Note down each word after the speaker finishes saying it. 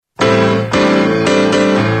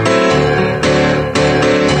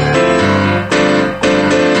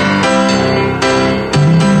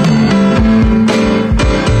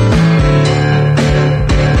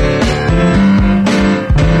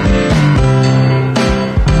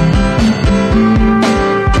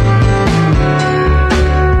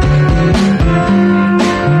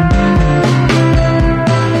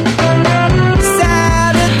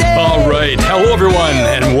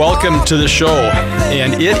to the show,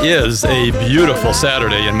 and it is a beautiful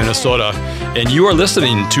Saturday in Minnesota, and you are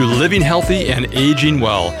listening to Living Healthy and Aging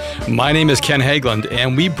Well. My name is Ken Haglind,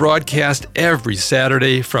 and we broadcast every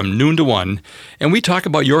Saturday from noon to 1, and we talk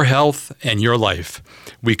about your health and your life.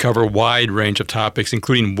 We cover a wide range of topics,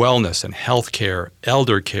 including wellness and health care,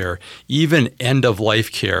 elder care, even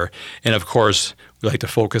end-of-life care, and of course, we like to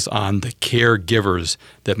focus on the caregivers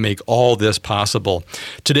that make all this possible.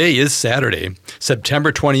 Today is Saturday,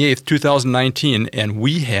 September 28th, 2019, and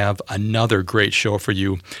we have another great show for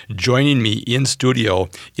you. Joining me in studio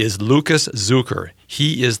is Lukus Zuker.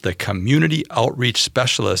 He is the Community Outreach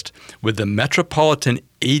Specialist with the Metropolitan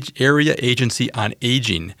Area Agency on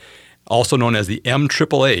Aging, also known as the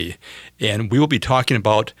MAAA, and we will be talking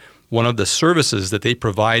about one of the services that they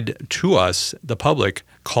provide to us, the public,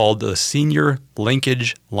 called the Senior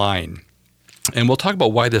Linkage Line. And we'll talk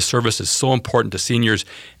about why this service is so important to seniors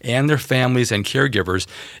and their families and caregivers,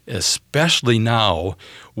 especially now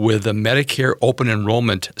with the Medicare open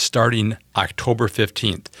enrollment starting October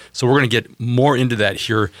 15th. So we're going to get more into that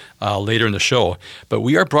here later in the show. But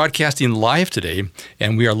we are broadcasting live today,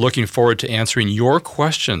 and we are looking forward to answering your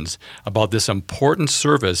questions about this important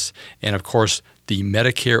service and, of course, the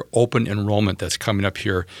Medicare open enrollment that's coming up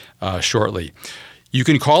here shortly. You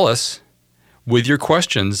can call us with your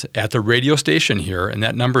questions at the radio station here, and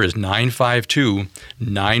that number is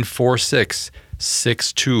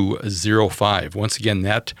 952-946-6205. Once again,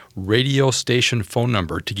 that radio station phone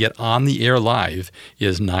number to get on the air live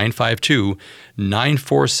is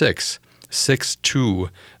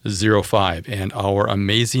 952-946-6205. And our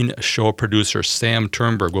amazing show producer, Sam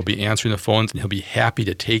Turnberg, will be answering the phones, and he'll be happy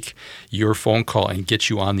to take your phone call and get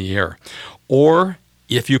you on the air. Or,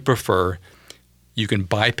 if you prefer, you can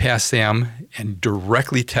bypass Sam and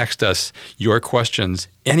directly text us your questions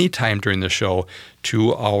anytime during the show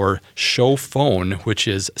to our show phone, which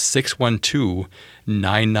is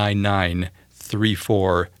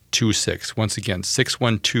 612-999-3426. Once again,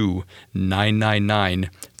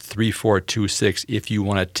 612-999-3426 if you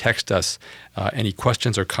want to text us any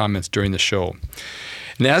questions or comments during the show.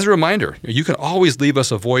 And as a reminder, you can always leave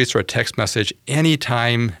us a voice or a text message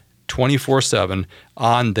anytime, 24/7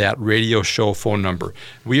 on that radio show phone number.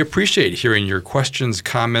 We appreciate hearing your questions,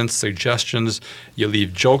 comments, suggestions. You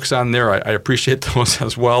leave jokes on there. I appreciate those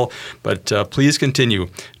as well. But please continue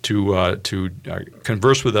to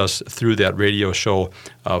converse with us through that radio show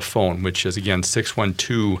phone, which is, again,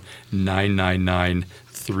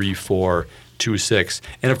 612-999-3426.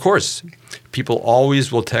 And, of course, people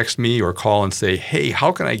always will text me or call and say, hey,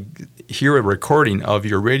 how can I hear a recording of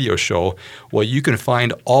your radio show? Well, you can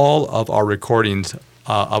find all of our recordings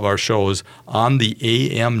of our shows on the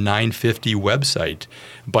AM 950 website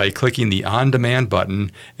by clicking the on-demand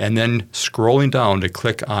button and then scrolling down to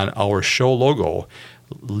click on our show logo,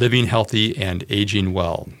 Living Healthy and Aging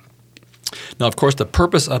Well. Now, of course, the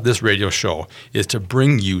purpose of this radio show is to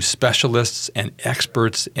bring you specialists and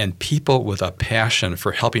experts and people with a passion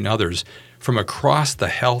for helping others from across the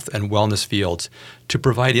health and wellness fields to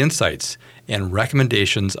provide insights and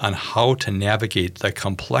recommendations on how to navigate the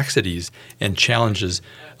complexities and challenges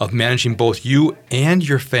of managing both you and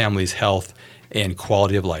your family's health and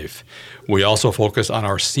quality of life. We also focus on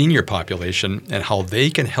our senior population and how they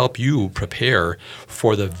can help you prepare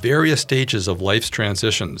for the various stages of life's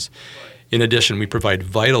transitions. In addition, we provide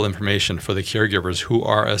vital information for the caregivers who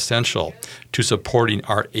are essential to supporting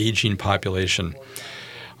our aging population.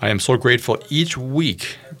 I am so grateful each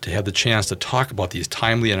week to have the chance to talk about these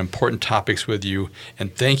timely and important topics with you,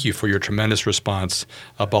 and thank you for your tremendous response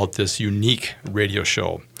about this unique radio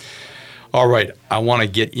show. All right, I want to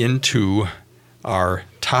get into our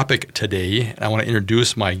topic today. I want to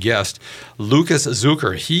introduce my guest, Lukus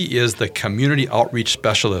Zuker. He is the Community Outreach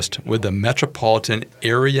Specialist with the Metropolitan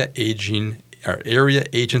Area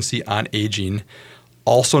Agency on Aging,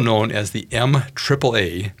 also known as the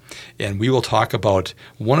MAAA, and we will talk about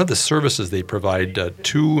one of the services they provide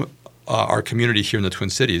to our community here in the Twin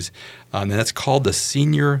Cities, and that's called the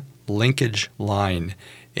Senior Linkage Line.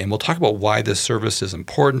 And we'll talk about why this service is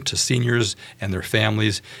important to seniors and their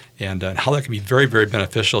families, and how that can be very, very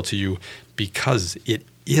beneficial to you, because it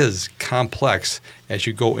is complex as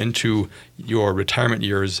you go into your retirement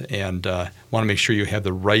years and want to make sure you have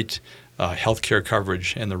the right health care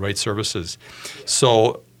coverage and the right services.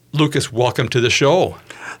 So, Lukus, welcome to the show.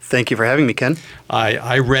 Thank you for having me, Ken.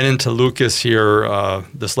 I ran into Lukus here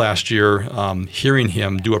this last year, hearing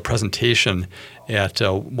him do a presentation at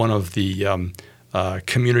one of the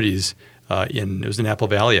communities it was in Apple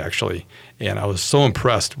Valley actually, and I was so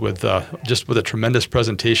impressed with just with the tremendous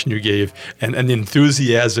presentation you gave and the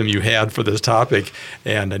enthusiasm you had for this topic.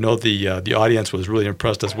 And I know the audience was really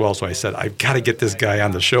impressed as well. So I said, I've got to get this guy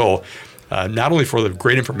on the show. Not only for the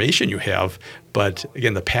great information you have, but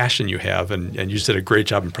again, the passion you have, and you just did a great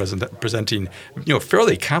job in presenting,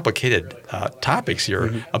 fairly complicated topics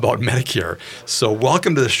here about Medicare. So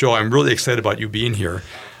welcome to the show. I'm really excited about you being here.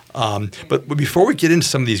 But before we get into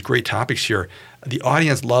some of these great topics here, the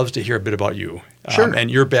audience loves to hear a bit about you and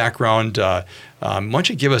your background. Why don't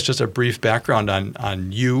you give us just a brief background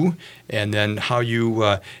on you and then how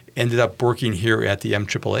you ended up working here at the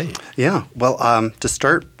MAAA? Yeah. Well, to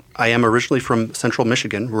start, I am originally from Central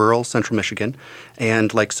Michigan, rural Central Michigan,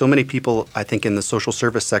 and like so many people, I think in the social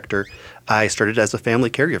service sector, I started as a family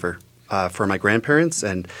caregiver for my grandparents,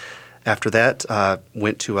 and after that,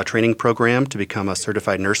 went to a training program to become a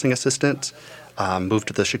certified nursing assistant, moved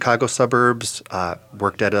to the Chicago suburbs,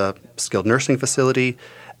 worked at a skilled nursing facility,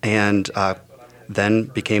 and then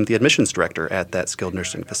became the admissions director at that skilled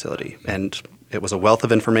nursing facility. And it was a wealth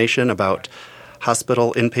of information about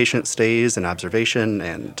hospital inpatient stays and observation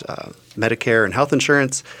and Medicare and health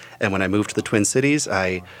insurance. And when I moved to the Twin Cities,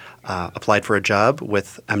 I applied for a job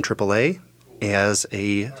with MAAA as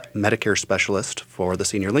a Medicare specialist for the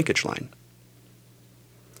Senior Linkage Line.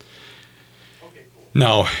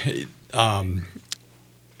 Now,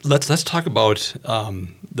 let's talk about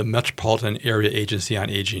the Metropolitan Area Agency on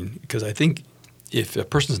Aging, because I think if a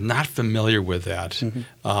person's not familiar with that,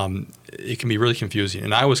 it can be really confusing.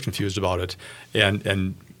 And I was confused about it.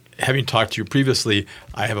 And having talked to you previously,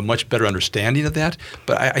 I have a much better understanding of that.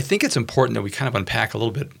 But I think it's important that we kind of unpack a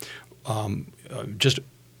little bit just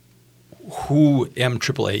who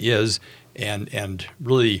MAAA is and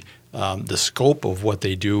really the scope of what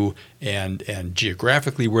they do and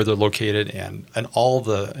geographically where they're located and all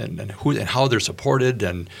the and who and how they're supported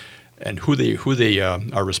and who they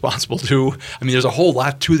are responsible to. I mean, there's a whole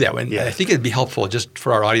lot to that. And I think it'd be helpful just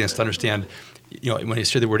for our audience to understand, when you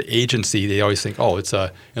say the word agency, they always think, oh, it's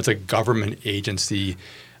a government agency.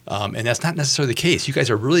 And that's not necessarily the case. You guys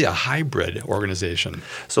are really a hybrid organization.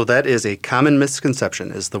 So that is a common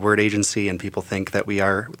misconception, is the word agency, and people think that we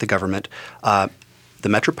are the government. The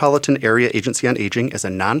Metropolitan Area Agency on Aging is a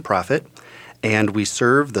nonprofit, and we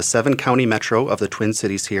serve the 7-county metro of the Twin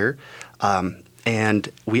Cities here.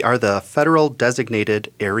 And we are the federal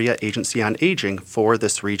designated area agency on aging for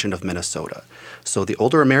this region of Minnesota. So the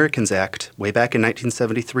Older Americans Act, way back in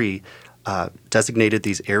 1973, designated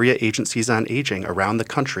these area agencies on aging around the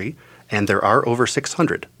country, and there are over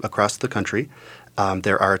 600 across the country.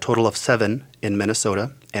 There are a total of 7 in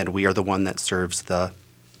Minnesota, and we are the one that serves the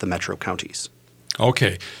metro counties.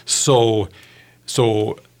 Okay, so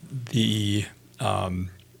the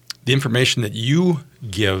information that you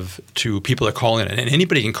give to people that call in, and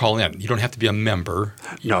anybody can call in. You don't have to be a member.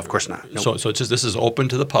 No, of course not. Nope. So it's just, this is open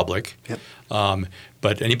to the public. Yep.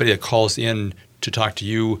 But anybody that calls in to talk to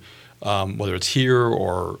you, whether it's here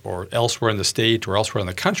or elsewhere in the state or elsewhere in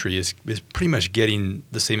the country, is pretty much getting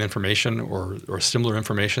the same information or similar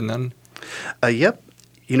information then? Yep.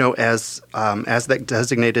 As that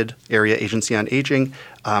designated area agency on aging,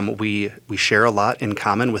 we share a lot in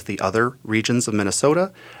common with the other regions of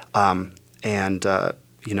Minnesota.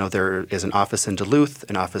 There is an office in Duluth,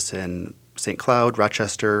 an office in St. Cloud,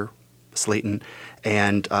 Rochester, Slayton,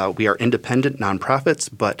 and we are independent nonprofits,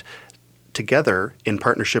 but together, in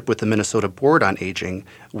partnership with the Minnesota Board on Aging,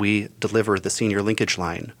 we deliver the Senior Linkage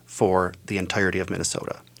Line for the entirety of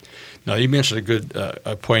Minnesota. Now, you mentioned a good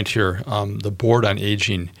point here, the Board on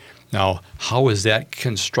Aging. Now, how is that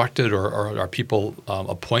constructed, or are people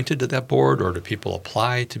appointed to that board, or do people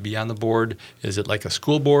apply to be on the board? Is it like a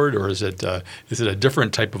school board, or is it a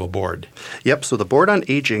different type of a board? Yep. So the Board on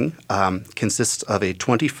Aging consists of a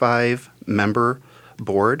 25-member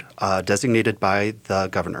board designated by the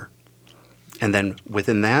governor. And then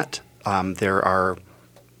within that, there are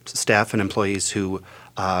staff and employees who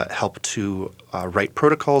help to write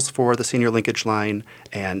protocols for the Senior Linkage Line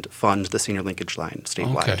and fund the Senior Linkage Line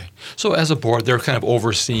statewide. Okay. So as a board, they're kind of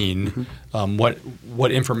overseeing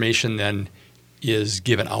what information then is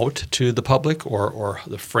given out to the public, or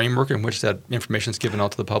the framework in which that information is given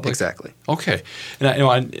out to the public? Exactly. Okay. And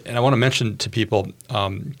I want to mention to people,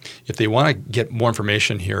 if they want to get more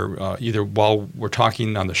information here, either while we're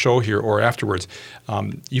talking on the show here or afterwards,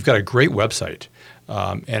 you've got a great website,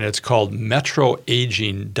 and it's called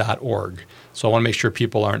metroaging.org. So I want to make sure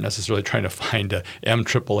people aren't necessarily trying to find a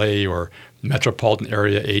MAAA or Metropolitan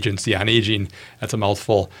Area Agency on Aging. That's a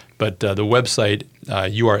mouthful. But the website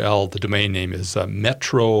URL, the domain name is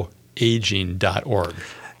metroaging.org.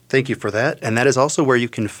 Thank you for that. And that is also where you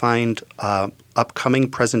can find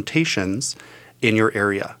upcoming presentations in your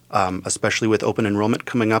area, especially with open enrollment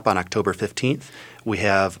coming up on October 15th. We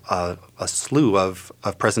have a slew of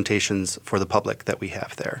presentations for the public that we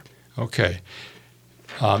have there. Okay.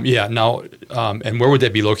 Now, and where would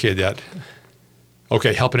that be located at?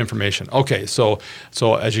 Okay, help and information. Okay, so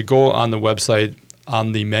as you go on the website,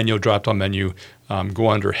 on the menu, drop-down menu, go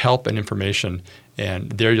under help and information,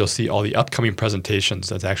 and there you'll see all the upcoming presentations.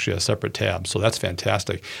 That's actually a separate tab, so that's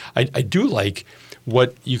fantastic. I do like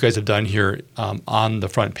what you guys have done here on the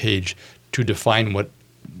front page to define what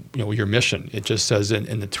your mission. It just says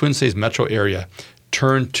in the Twin Cities metro area,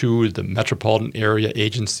 turn to the Metropolitan Area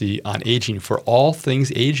Agency on Aging for all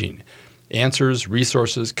things aging. Answers,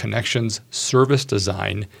 resources, connections, service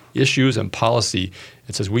design, issues, and policy.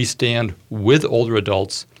 It says we stand with older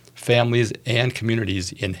adults, families, and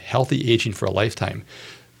communities in healthy aging for a lifetime.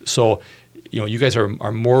 So, you guys are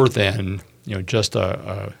more than just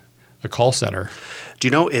a call center. Do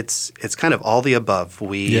you know it's kind of all the above?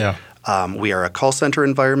 We are a call center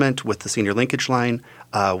environment with the Senior Linkage Line.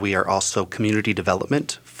 We are also community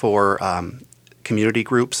development for community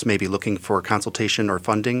groups maybe looking for consultation or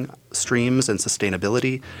funding streams and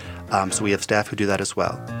sustainability. So we have staff who do that as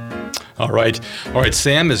well. All right.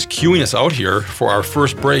 Sam is queuing us out here for our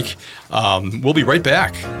first break. We'll be right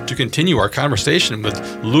back to continue our conversation with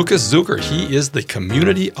Lukus Zuker. He is the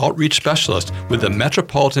Community Outreach Specialist with the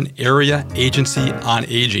Metropolitan Area Agency on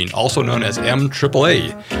Aging, also known as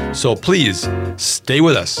MAAA. So please stay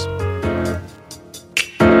with us.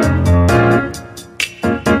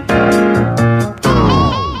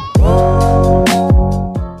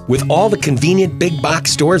 With all the convenient big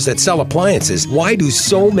box stores that sell appliances, why do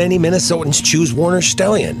so many Minnesotans choose Warner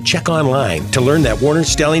Stellian? Check online to learn that Warner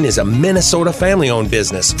Stellian is a Minnesota family-owned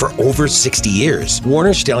business for over 60 years. Warner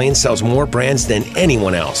Stellian sells more brands than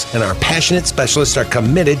anyone else, and our passionate specialists are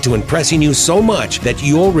committed to impressing you so much that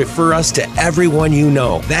you'll refer us to everyone you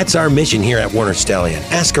know. That's our mission here at Warner Stellian.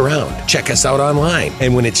 Ask around, check us out online,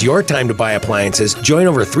 and when it's your time to buy appliances, join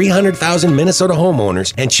over 300,000 Minnesota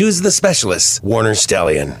homeowners and choose the specialists. Warner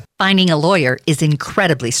Stellian. Finding a lawyer is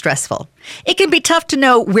incredibly stressful. It can be tough to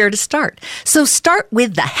know where to start. So start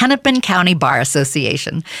with the Hennepin County Bar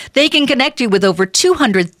Association. They can connect you with over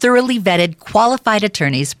 200 thoroughly vetted, qualified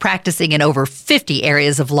attorneys practicing in over 50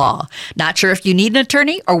 areas of law. Not sure if you need an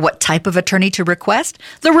attorney or what type of attorney to request?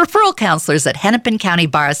 The referral counselors at Hennepin County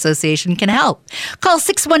Bar Association can help. Call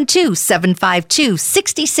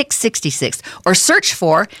 612-752-6666 or search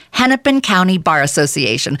for Hennepin County Bar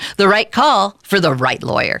Association. The right call for the right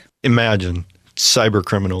lawyer. Imagine cyber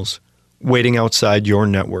criminals waiting outside your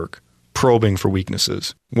network, probing for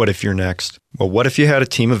weaknesses. What if you're next? Well, what if you had a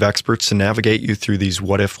team of experts to navigate you through these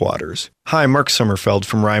what-if waters? Hi, Mark Sommerfeld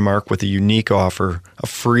from Rymark with a unique offer, a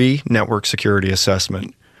free network security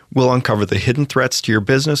assessment. We'll uncover the hidden threats to your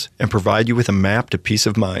business and provide you with a map to peace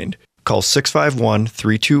of mind. Call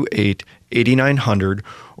 651-328-8900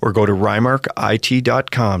 or go to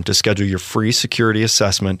rymarkit.com to schedule your free security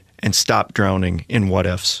assessment and stop drowning in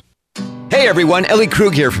what-ifs. Hey everyone, Ellie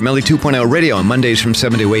Krug here from Ellie 2.0 Radio on Mondays from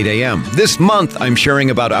 7 to 8 a.m. This month, I'm sharing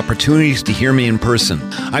about opportunities to hear me in person.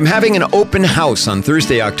 I'm having an open house on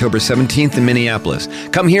Thursday, October 17th in Minneapolis.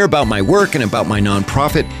 Come hear about my work and about my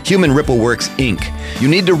nonprofit, Human Ripple Works, Inc. You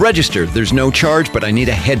need to register. There's no charge, but I need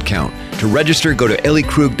a head count. To register, go to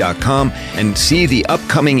elliekrug.com and see the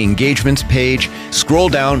upcoming engagements page. Scroll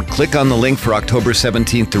down, click on the link for October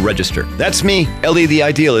 17th to register. That's me, Ellie the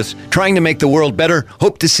Idealist, trying to make the world better.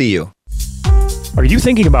 Hope to see you. Are you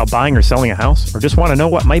thinking about buying or selling a house, or just want to know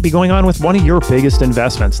what might be going on with one of your biggest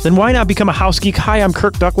investments? Then why not become a house geek? Hi, I'm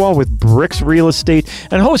Kirk Duckwall with Bricks Real Estate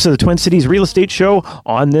and host of the Twin Cities Real Estate Show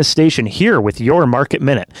on this station here with your Market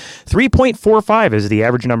Minute. 3.45 is the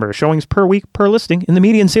average number of showings per week per listing in the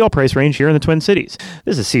median sale price range here in the Twin Cities.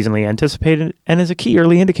 This is seasonally anticipated and is a key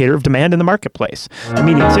early indicator of demand in the marketplace. The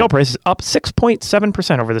median sale price is up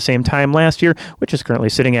 6.7% over the same time last year, which is currently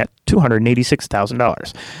sitting at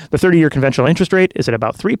 $286,000. The 30-year conventional interest rate is at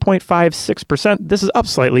about 3.56%. This is up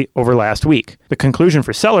slightly over last week. The conclusion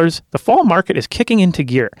for sellers, the fall market is kicking into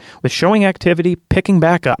gear, with showing activity picking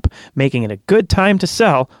back up, making it a good time to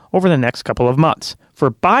sell over the next couple of months. For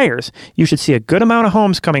buyers, you should see a good amount of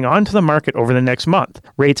homes coming onto the market over the next month.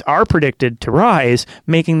 Rates are predicted to rise,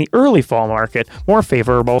 making the early fall market more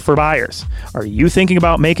favorable for buyers. Are you thinking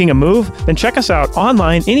about making a move? Then check us out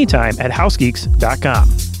online anytime at housegeeks.com.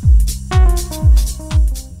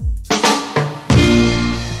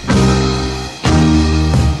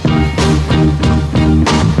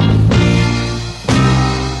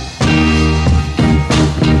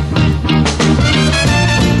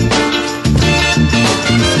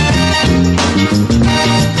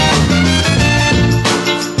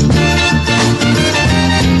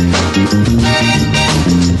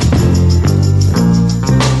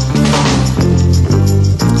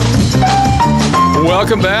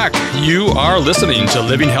 Welcome back. You are listening to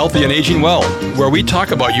Living Healthy and Aging Well, where we talk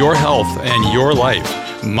about your health and your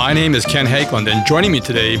life. My name is Ken Haglind, and joining me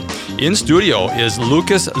today in studio is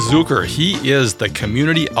Lukus Zuker. He is the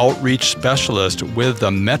Community Outreach Specialist with the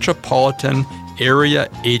Metropolitan Area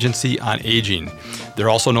Agency on Aging. They're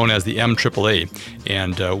also known as the MAAA,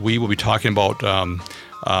 and we will be talking about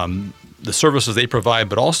the services they provide,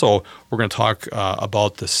 but also we're going to talk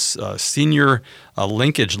about the Senior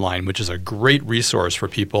Linkage Line, which is a great resource for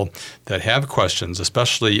people that have questions,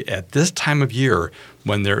 especially at this time of year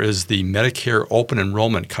when there is the Medicare open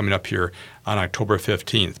enrollment coming up here on October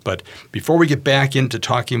 15th. But before we get back into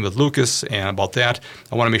talking with Lukus and about that,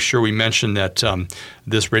 I want to make sure we mention that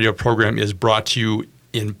this radio program is brought to you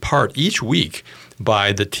in part each week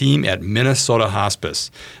by the team at Minnesota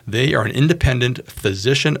Hospice. They are an independent,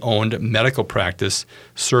 physician-owned medical practice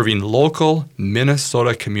serving local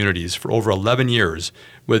Minnesota communities for over 11 years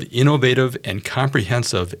with innovative and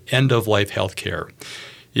comprehensive end-of-life health care.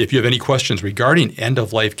 If you have any questions regarding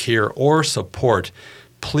end-of-life care or support,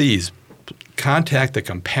 please contact the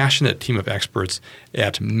compassionate team of experts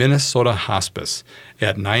at Minnesota Hospice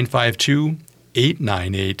at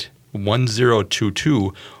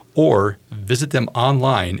 952-898-1022 or visit them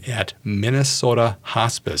online at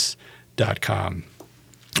minnesotahospice.com.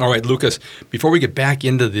 All right, Lukus, before we get back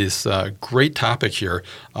into this great topic here,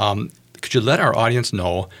 could you let our audience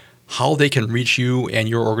know how they can reach you and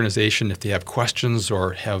your organization if they have questions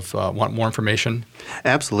or want more information?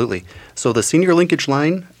 Absolutely. So the Senior Linkage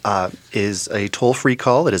Line is a toll-free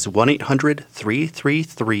call. It is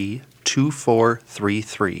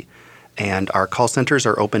 1-800-333-2433. And our call centers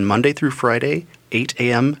are open Monday through Friday, 8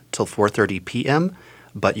 a.m. till 4:30 p.m.,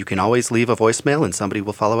 but you can always leave a voicemail and somebody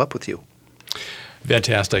will follow up with you.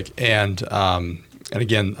 Fantastic. And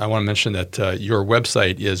again, I want to mention that your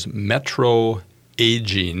website is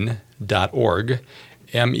metroaging.org,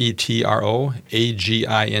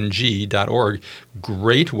 metroaging.org.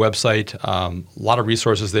 Great website, a lot of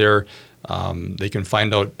resources there. They can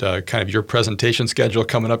find out kind of your presentation schedule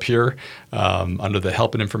coming up here under the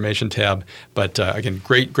Help and Information tab. But again,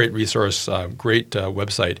 great resource, great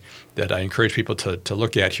website that I encourage people to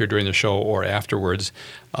look at here during the show or afterwards.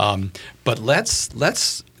 But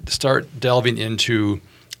let's start delving into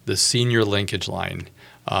the Senior Linkage Line.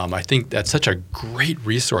 I think that's such a great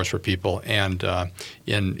resource for people, and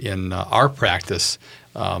in our practice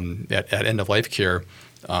at End of Life Care,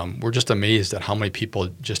 we're just amazed at how many people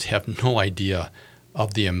just have no idea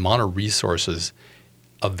of the amount of resources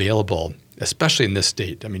available, especially in this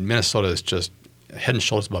state. I mean, Minnesota is just head and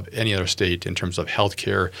shoulders above any other state in terms of health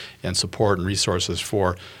care and support and resources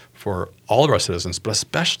for all of our citizens, but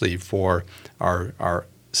especially for our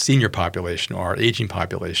senior population or our aging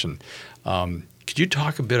population. Could you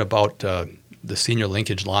talk a bit about the Senior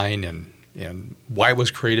Linkage Line and why it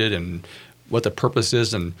was created and what the purpose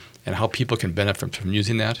is and how people can benefit from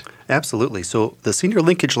using that? Absolutely. So the Senior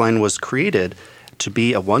Linkage Line was created to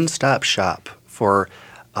be a one-stop shop for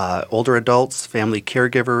older adults, family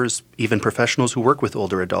caregivers, even professionals who work with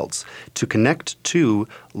older adults, to connect to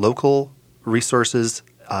local resources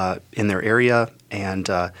in their area and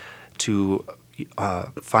to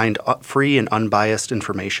find free and unbiased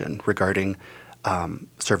information regarding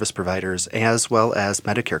service providers as well as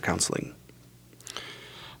Medicare counseling.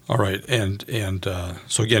 All right, and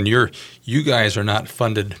so again, you guys are not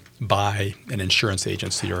funded by an insurance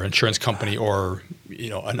agency or insurance company or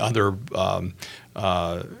another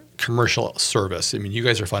commercial service. I mean, you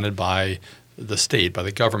guys are funded by the state, by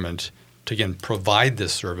the government, to again provide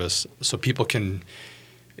this service so people can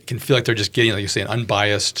feel like they're just getting, like you say, an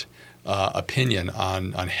unbiased opinion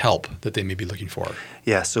on help that they may be looking for.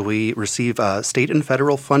 Yeah, so we receive state and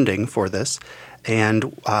federal funding for this.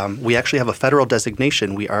 And we actually have a federal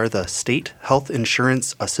designation. We are the State Health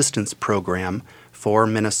Insurance Assistance Program for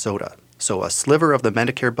Minnesota. So a sliver of the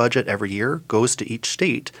Medicare budget every year goes to each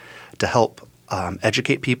state to help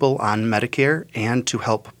educate people on Medicare and to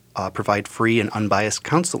help provide free and unbiased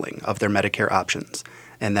counseling of their Medicare options.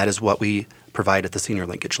 And that is what we provide at the Senior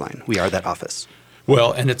Linkage Line. We are that office.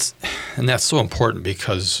 Well, and that's so important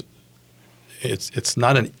because it's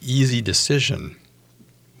not an easy decision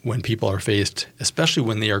when people are faced, especially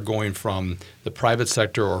when they are going from the private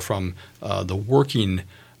sector or from the working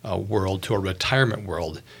world to a retirement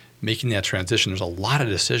world, making that transition. There's a lot of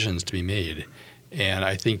decisions to be made. And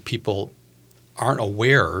I think people aren't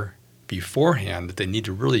aware beforehand that they need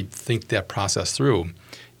to really think that process through.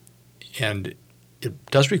 And it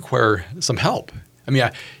does require some help. I mean,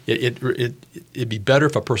 it'd be better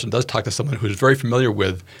if a person does talk to someone who's very familiar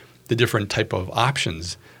with the different type of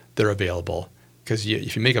options that are available. because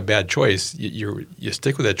if you make a bad choice, you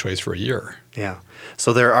stick with that choice for a year. Yeah.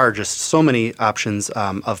 So there are just so many options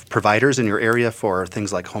of providers in your area for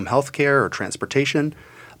things like home health care or transportation,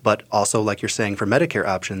 but also, like you're saying, for Medicare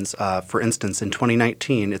options. For instance, in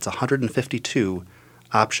 2019, it's 152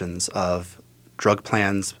 options of drug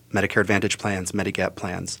plans, Medicare Advantage plans, Medigap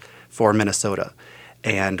plans for Minnesota.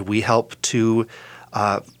 And we help to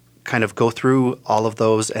kind of go through all of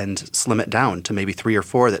those and slim it down to maybe 3 or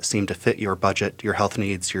 4 that seem to fit your budget, your health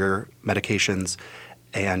needs, your medications,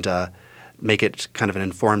 and make it kind of an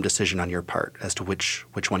informed decision on your part as to which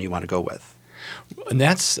one you want to go with. And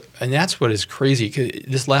that's what is crazy.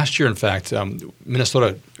 This last year, in fact,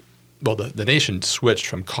 Minnesota, well, the nation switched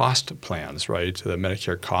from cost plans, right, to the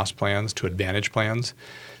Medicare cost plans to Advantage plans.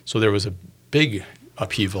 So there was a big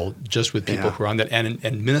upheaval just with people who are on that.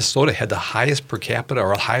 And Minnesota had the highest per capita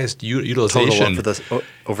or highest utilization. Total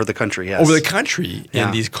over the country, yes. Over the country in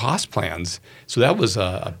these cost plans. So that was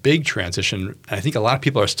a big transition. And I think a lot of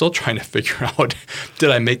people are still trying to figure out, did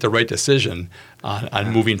I make the right decision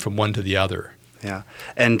on moving from one to the other? Yeah.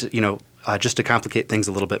 And, just to complicate things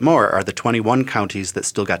a little bit more, are the 21 counties that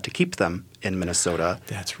still got to keep them in Minnesota.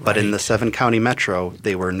 That's right. But in the 7-county metro,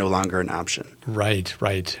 they were no longer an option. Right.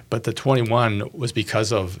 But the 21 was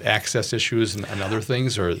because of access issues and other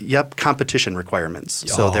things? Or Yep, competition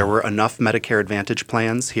requirements. So there were enough Medicare Advantage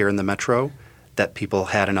plans here in the metro that people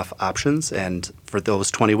had enough options. And for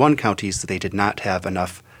those 21 counties, they did not have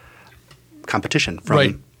enough competition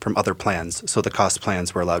from other plans, so the cost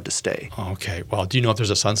plans were allowed to stay. Okay. Well, do you know if there's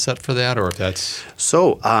a sunset for that, or if that's?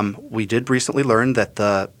 So we did recently learn that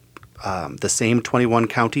the same 21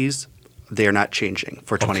 counties, they are not changing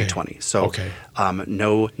for 2020. So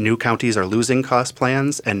no new counties are losing cost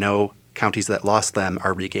plans, and no counties that lost them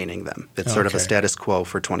are regaining them. It's sort of a status quo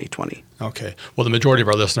for 2020. Okay. Well, the majority of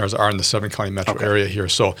our listeners are in the 7-county metro area here,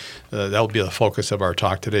 so that will be the focus of our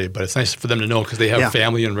talk today. But it's nice for them to know because they have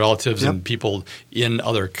family and relatives and people in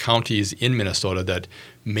other counties in Minnesota that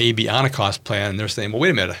may be on a cost plan, and they're saying, well,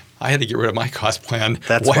 wait a minute, I had to get rid of my cost plan.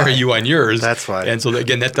 Why are you on yours? That's why. And so,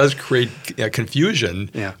 again, that does create confusion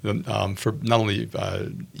for not only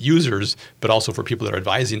users, but also for people that are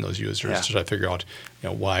advising those users to try to figure out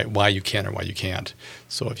why you can or why you can't.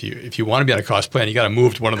 So if you want to be on a cost plan, you got to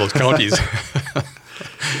move to one of those counties.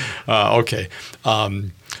 Okay.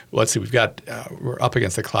 Let's see. We're up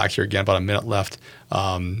against the clock here again, about a minute left.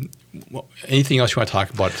 Anything else you want to talk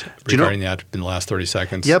about regarding that in the last 30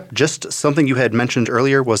 seconds? Yep. Just something you had mentioned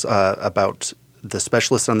earlier was about the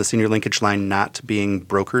specialists on the Senior Linkage Line not being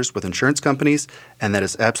brokers with insurance companies, and that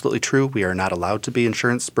is absolutely true. We are not allowed to be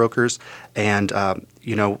insurance brokers, and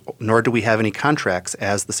nor do we have any contracts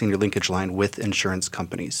as the Senior Linkage Line with insurance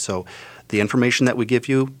companies. So the information that we give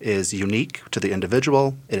you is unique to the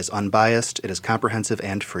individual. It is unbiased. It is comprehensive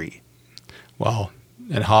and free. Wow.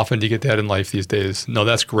 And how often do you get that in life these days? No,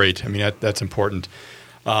 that's great. I mean, that's important.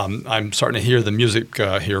 I'm starting to hear the music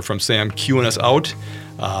here from Sam cueing us out.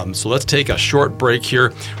 So let's take a short break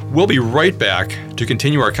here. We'll be right back to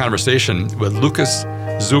continue our conversation with Lukus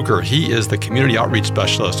Zuker. He is the Community Outreach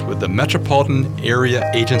Specialist with the Metropolitan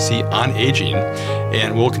Area Agency on Aging.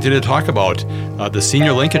 And we'll continue to talk about the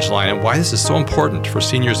Senior Linkage Line and why this is so important for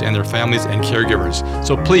seniors and their families and caregivers.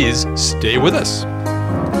 So please stay with us.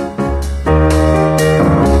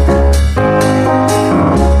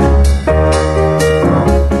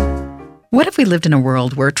 What if we lived in a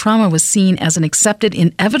world where trauma was seen as an accepted,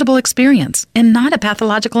 inevitable experience and not a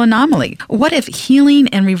pathological anomaly? What if healing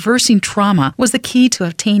and reversing trauma was the key to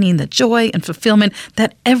obtaining the joy and fulfillment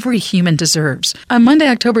that every human deserves? On Monday,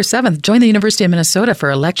 October 7th, join the University of Minnesota for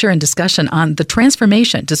a lecture and discussion on The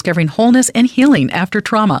Transformation, Discovering Wholeness and Healing After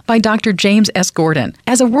Trauma by Dr. James S. Gordon.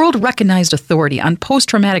 As a world-recognized authority on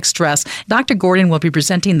post-traumatic stress, Dr. Gordon will be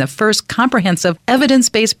presenting the first comprehensive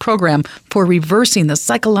evidence-based program for reversing the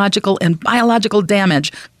psychological and biological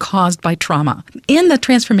damage caused by trauma. In The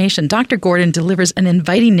Transformation, Dr. Gordon delivers an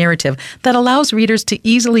inviting narrative that allows readers to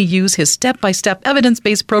easily use his step-by-step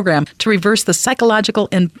evidence-based program to reverse the psychological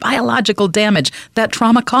and biological damage that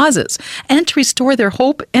trauma causes and to restore their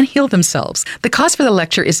hope and heal themselves. The cost for the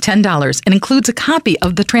lecture is $10 and includes a copy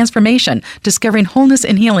of The Transformation, Discovering Wholeness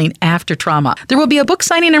and Healing After Trauma. There will be a book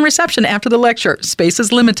signing and reception after the lecture. Space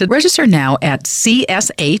is limited. Register now at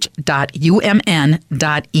csh.umn.edu.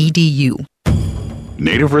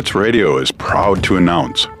 Native Roots Radio is proud to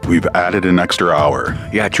announce we've added an extra hour.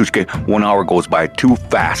 Yeah, Chushke, 1 hour goes by too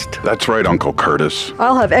fast. That's right, Uncle Curtis.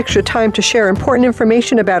 I'll have extra time to share important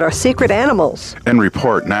information about our secret animals. And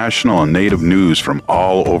report national and Native news from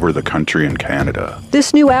all over the country and Canada.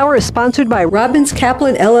 This new hour is sponsored by Robbins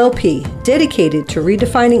Kaplan LLP, dedicated to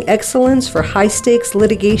redefining excellence for high-stakes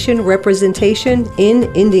litigation representation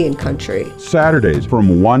in Indian country. Saturdays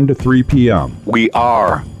from 1 to 3 p.m. We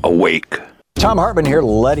are awake. Tom Hartman here,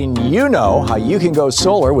 letting you know how you can go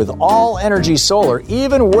solar with All Energy Solar,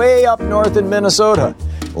 even way up north in Minnesota.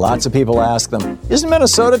 Lots of people ask them, isn't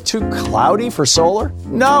Minnesota too cloudy for solar?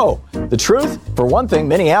 No. The truth? For one thing,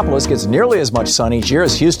 Minneapolis gets nearly as much sun each year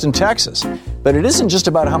as Houston, Texas. But it isn't just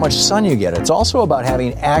about how much sun you get. It's also about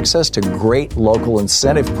having access to great local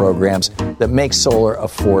incentive programs that make solar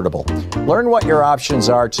affordable. Learn what your options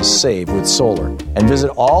are to save with solar and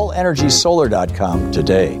visit allenergysolar.com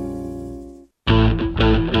today.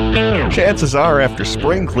 Chances are after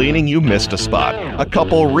spring cleaning you missed a spot. A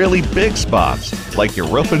couple really big spots, like your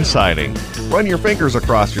roof and siding. Run your fingers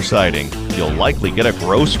across your siding. You'll likely get a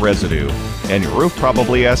gross residue. And your roof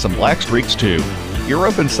probably has some black streaks too. Your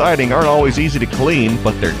roof and siding aren't always easy to clean,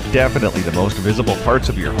 but they're definitely the most visible parts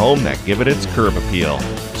of your home that give it its curb appeal.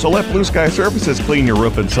 So let Blue Sky Services clean your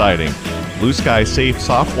roof and siding. Blue Sky's safe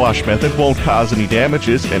soft wash method won't cause any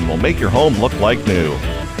damages and will make your home look like new.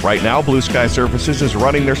 Right now, Blue Sky Services is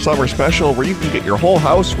running their summer special where you can get your whole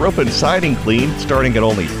house, roof, and siding cleaned starting at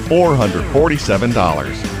only $447.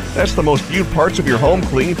 That's the most viewed parts of your home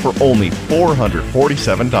cleaned for only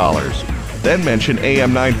 $447. Then mention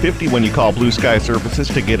AM 950 when you call Blue Sky Services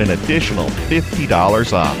to get an additional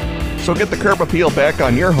 $50 off. So get the curb appeal back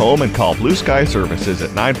on your home and call Blue Sky Services at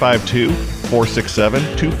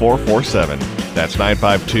 952-467-2447. That's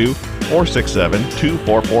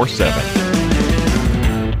 952-467-2447.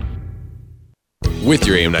 With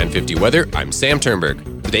your AM 950 weather, I'm Sam Turnberg.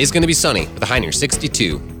 Today's going to be sunny with a high near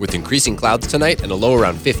 62, with increasing clouds tonight and a low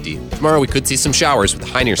around 50. Tomorrow we could see some showers with a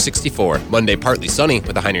high near 64. Monday partly sunny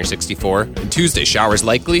with a high near 64. And Tuesday showers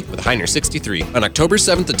likely with a high near 63. On October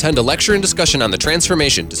 7th, attend a lecture and discussion on the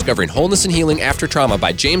transformation, Discovering Wholeness and Healing After Trauma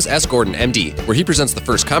by James S. Gordon, MD, where he presents the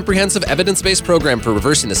first comprehensive evidence-based program for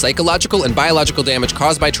reversing the psychological and biological damage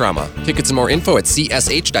caused by trauma. Tickets and more info at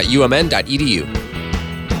csh.umn.edu.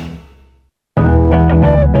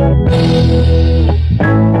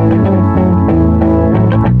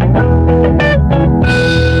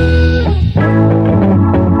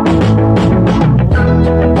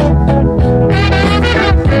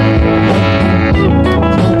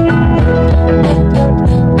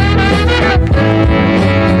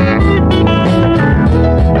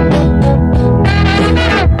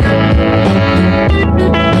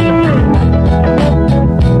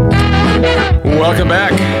 Welcome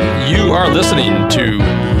back. You are listening to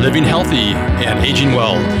Living Healthy and Aging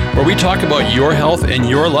Well, where we talk about your health and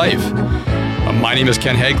your life. My name is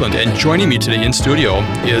Ken Haglind, and joining me today in studio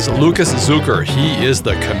is Lukus Zuker. He is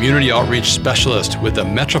the Community Outreach Specialist with the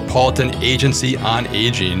Metropolitan Agency on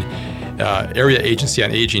Aging, Area Agency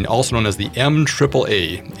on Aging, also known as the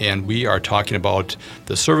MAAA, and we are talking about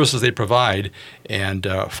the services they provide and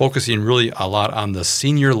focusing really a lot on the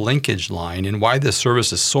Senior Linkage Line and why this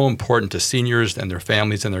service is so important to seniors and their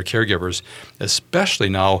families and their caregivers, especially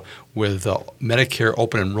now with Medicare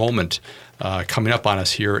open enrollment coming up on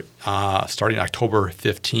us here starting October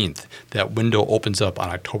 15th. That window opens up on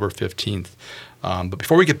October 15th. But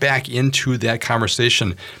before we get back into that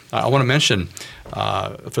conversation, I want to mention,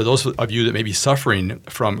 for those of you that may be suffering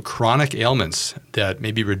from chronic ailments that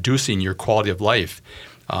may be reducing your quality of life,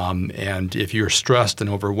 and if you're stressed and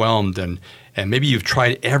overwhelmed and maybe you've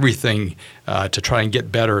tried everything to try and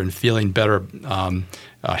get better and feeling better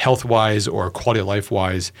health-wise or quality of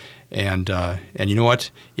life-wise, and you know what?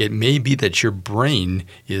 It may be that your brain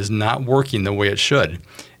is not working the way it should.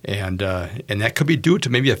 And that could be due to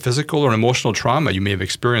maybe a physical or emotional trauma you may have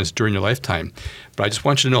experienced during your lifetime. But I just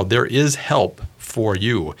want you to know there is help for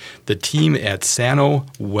you. The team at Sano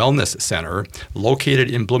Wellness Center, located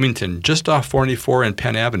in Bloomington, just off 494 and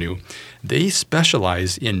Penn Avenue, they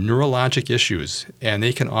specialize in neurologic issues, and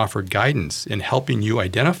they can offer guidance in helping you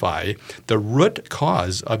identify the root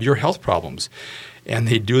cause of your health problems. And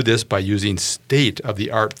they do this by using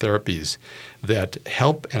state-of-the-art therapies that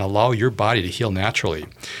help and allow your body to heal naturally.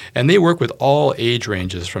 And they work with all age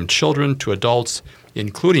ranges, from children to adults,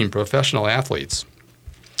 including professional athletes.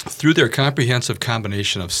 Through their comprehensive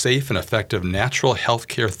combination of safe and effective natural health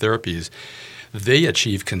care therapies, they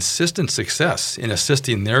achieve consistent success in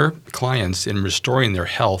assisting their clients in restoring their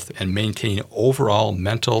health and maintaining overall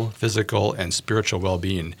mental, physical, and spiritual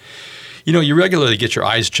well-being. You regularly get your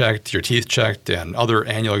eyes checked, your teeth checked, and other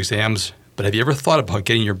annual exams, but have you ever thought about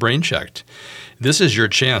getting your brain checked? This is your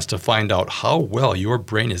chance to find out how well your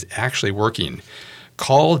brain is actually working.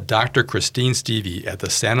 Call Dr. Christine Stevie at the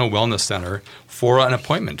Sano Wellness Center for an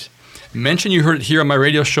appointment. Mention you heard it here on my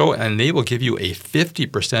radio show, and they will give you a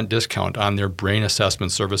 50% discount on their brain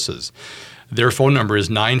assessment services. Their phone number is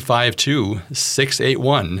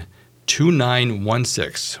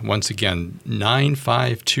 952-681-2916. Once again,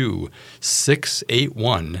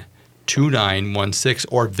 952-681-2916,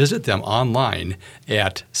 or visit them online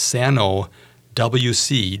at sanowc.care.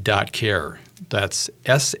 That's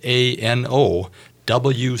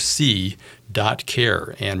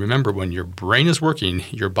SANOWC.care. And remember, when your brain is working,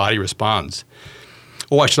 your body responds.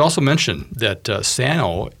 Oh, I should also mention that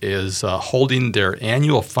Sano is holding their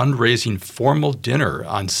annual fundraising formal dinner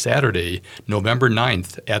on Saturday, November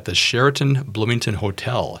 9th at the Sheraton Bloomington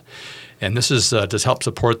Hotel. And this is to help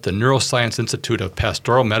support the Neuroscience Institute of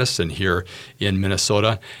Pastoral Medicine here in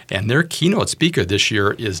Minnesota. And their keynote speaker this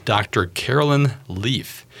year is Dr. Carolyn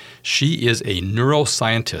Leaf. She is a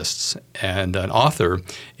neuroscientist and an author,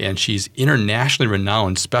 and she's internationally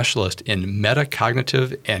renowned specialist in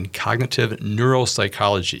metacognitive and cognitive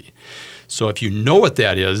neuropsychology. So if you know what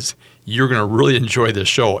that is, you're going to really enjoy this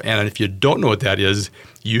show. And if you don't know what that is,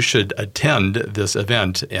 you should attend this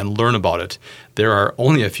event and learn about it. There are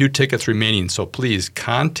only a few tickets remaining, so please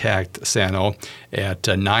contact Sano at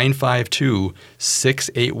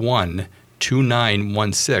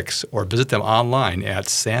 952-681-2916 or visit them online at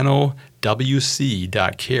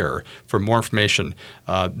sanowc.care for more information.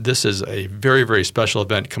 This is a very, very special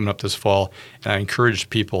event coming up this fall, and I encourage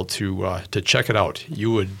people to check it out.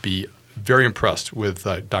 You would be very impressed with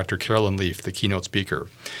Dr. Carolyn Leaf, the keynote speaker.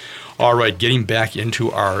 All right, getting back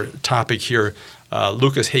into our topic here.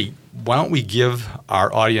 Lukus, hey, why don't we give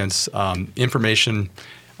our audience information,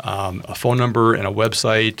 a phone number and a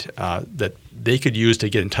website that they could use to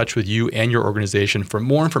get in touch with you and your organization for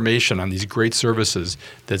more information on these great services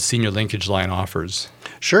that Senior Linkage Line offers?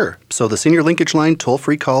 Sure. So the Senior Linkage Line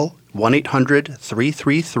toll-free call,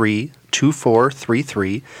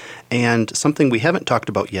 1-800-333-2433. And something we haven't talked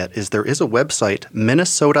about yet is there is a website,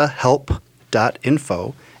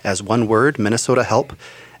 minnesotahelp.info, as one word, Minnesota Help.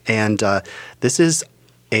 And this is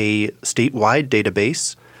a statewide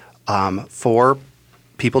database for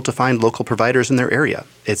people to find local providers in their area.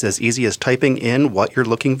 It's as easy as typing in what you're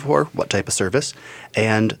looking for, what type of service,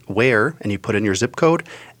 and where, and you put in your zip code,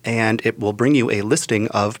 and it will bring you a listing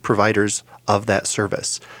of providers of that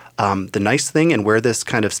service. The nice thing, and where this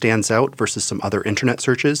kind of stands out versus some other internet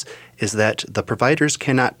searches, is that the providers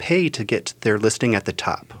cannot pay to get their listing at the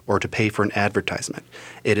top or to pay for an advertisement.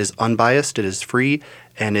 It is unbiased, it is free,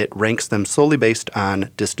 and it ranks them solely based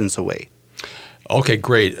on distance away. Okay,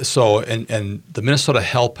 great. So, and the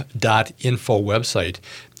minnesotahelp.info website,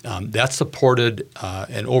 that's supported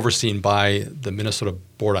and overseen by the Minnesota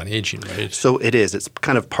Board on Aging, right? So it is. It's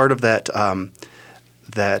kind of part of that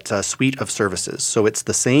suite of services. So it's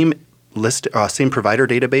the same same provider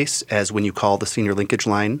database as when you call the Senior Linkage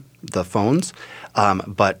Line, the phones,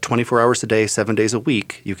 but 24 hours a day, 7 days a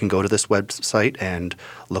week, you can go to this website and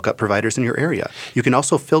look up providers in your area. You can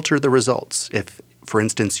also filter the results. If, for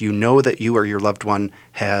instance, you know that you or your loved one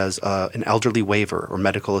has an elderly waiver or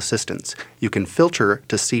medical assistance, you can filter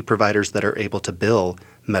to see providers that are able to bill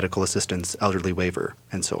medical assistance, elderly waiver,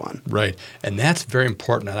 and so on. Right. And that's very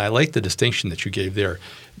important. And I like the distinction that you gave there.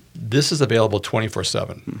 This is available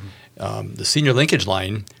 24/7. Mm-hmm. The Senior Linkage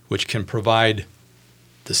Line, which can provide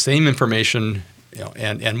the same information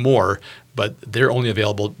and more, but they're only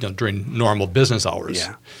available during normal business hours.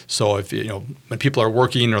 Yeah. So if when people are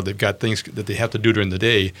working or they've got things that they have to do during the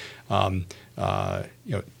day,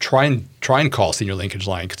 try and call Senior Linkage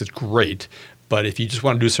Line because it's great. But if you just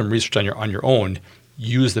want to do some research on your own,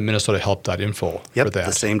 use the minnesotahelp.info for that.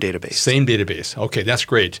 The same database. Same database. Okay, that's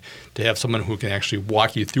great to have someone who can actually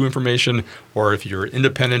walk you through information, or if you're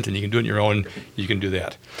independent and you can do it on your own, you can do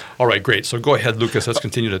that. All right, great. So go ahead, Lukus. Let's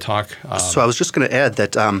continue to talk. So I was just going to add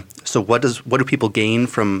that, so what do people gain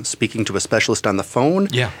from speaking to a specialist on the phone?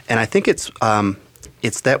 Yeah. And I think it's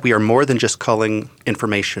that we are more than just calling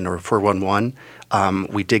information or 411.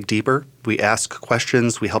 We dig deeper. We ask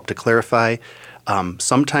questions. We help to clarify.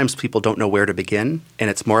 Sometimes people don't know where to begin, and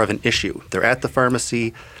it's more of an issue. They're at the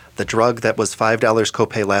pharmacy. The drug that was $5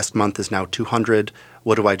 copay last month is now $200.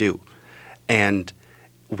 What do I do? And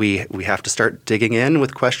we have to start digging in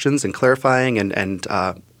with questions and clarifying, and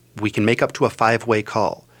we can make up to a 5-way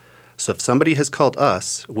call. So if somebody has called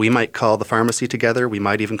us, we might call the pharmacy together. We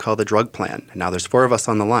might even call the drug plan. And now there's 4 of us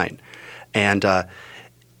on the line. And,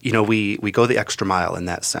 we go the extra mile in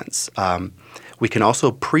that sense. We can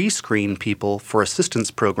also pre-screen people for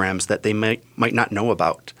assistance programs that they might not know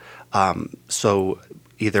about. So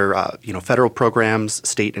either federal programs,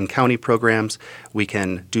 state and county programs, we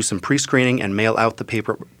can do some pre-screening and mail out the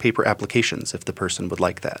paper applications if the person would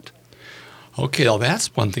like that. Okay, well,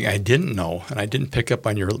 that's one thing I didn't know, and I didn't pick up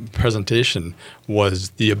on your presentation, was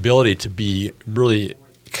the ability to be really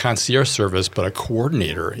concierge service, but a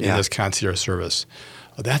coordinator in this concierge service.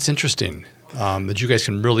 That's interesting, that you guys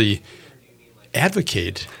can really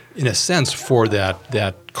advocate, in a sense, for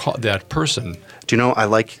that person. Do you know, I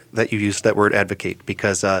like that you used that word advocate,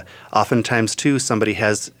 because oftentimes, too, somebody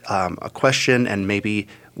has a question, and maybe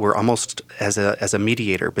we're almost as a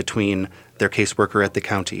mediator between their caseworker at the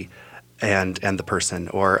county and the person,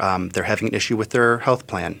 or they're having an issue with their health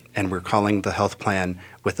plan, and we're calling the health plan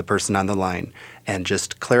with the person on the line, and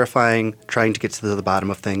just clarifying, trying to get to the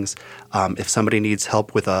bottom of things. If somebody needs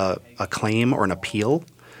help with a claim or an appeal,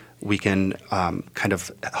 we can kind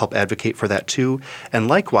of help advocate for that too. And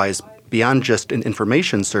likewise, beyond just an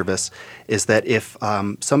information service, is that if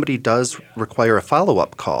somebody does require a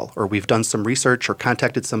follow-up call, or we've done some research or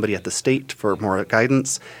contacted somebody at the state for more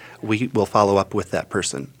guidance, we will follow up with that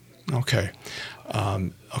person. Okay.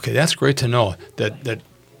 Okay, that's great to know. That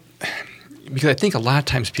because I think a lot of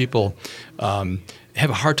times people have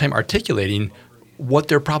a hard time articulating what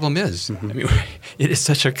their problem is. Mm-hmm. I mean, it is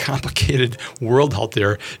such a complicated world out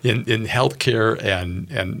there in healthcare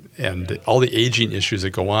and all the aging issues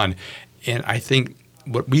that go on. And I think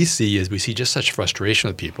what we see is just such frustration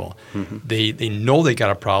with people. Mm-hmm. They know they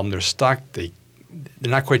got a problem. They're stuck. They're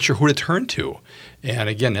not quite sure who to turn to. And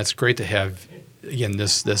again, that's great to have, again,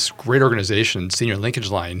 this great organization, Senior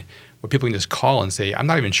Linkage Line, where people can just call and say, I'm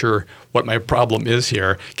not even sure what my problem is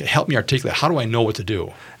here. Help me articulate. How do I know what to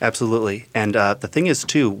do? Absolutely. And the thing is,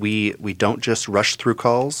 too, we don't just rush through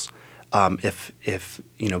calls. If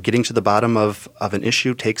getting to the bottom of an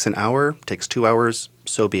issue takes an hour, takes 2 hours,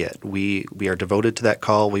 so be it. We are devoted to that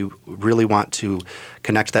call. We really want to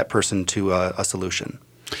connect that person to a solution.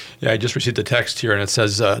 Yeah, I just received a text here, and it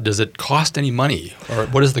says, does it cost any money? Or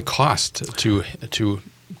what is the cost to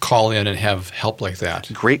call in and have help like that?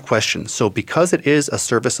 Great question. So because it is a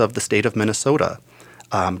service of the state of Minnesota,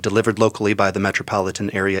 delivered locally by the Metropolitan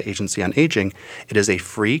Area Agency on Aging, it is a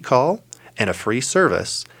free call and a free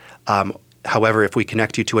service. However, if we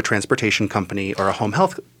connect you to a transportation company or a home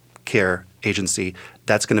health care agency,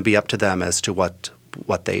 that's going to be up to them as to what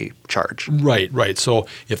they charge. Right. So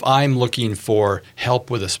if I'm looking for help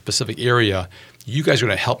with a specific area, you guys are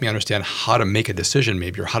going to help me understand how to make a decision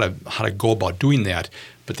maybe, or how to go about doing that.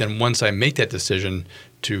 But then once I make that decision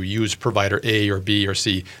to use provider A or B or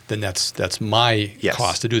C, then that's my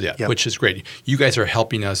cost to do that, which is great. You guys are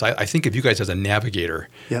helping us. I think of you guys as a navigator,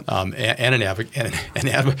 and an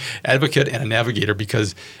advocate and a navigator,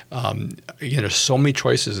 because again, there's so many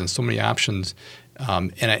choices and so many options.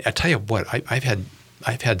 And I tell you what, I've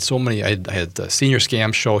had so many. I had the Senior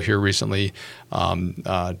Scam show here recently.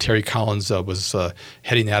 Terry Collins was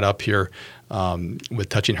heading that up here with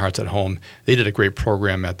Touching Hearts at Home. They did a great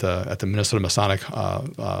program at the Minnesota Masonic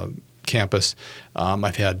campus.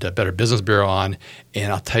 I've had Better Business Bureau on,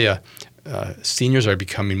 and I'll tell you, seniors are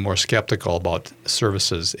becoming more skeptical about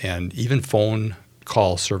services and even phone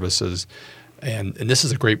call services. And this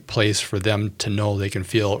is a great place for them to know they can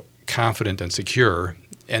feel confident and secure,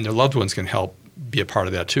 and their loved ones can help be a part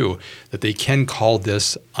of that too, that they can call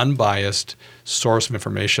this unbiased source of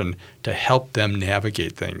information to help them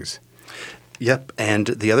navigate things. Yep. And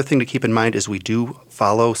the other thing to keep in mind is we do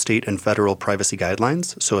follow state and federal privacy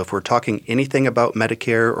guidelines. So if we're talking anything about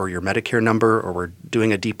Medicare or your Medicare number, or we're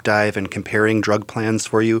doing a deep dive and comparing drug plans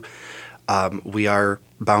for you, we are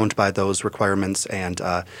bound by those requirements. And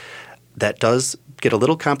that does get a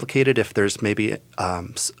little complicated if there's maybe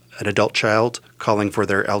an adult child calling for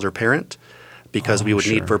their elder parent, because we would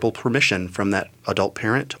need verbal permission from that adult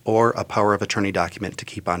parent or a power of attorney document to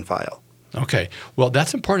keep on file. Okay. Well,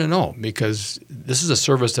 that's important to know, because this is a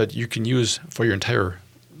service that you can use for your entire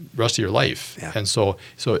rest of your life. Yeah. And so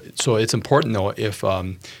it's important, though, if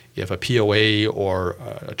a POA or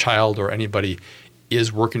a child or anybody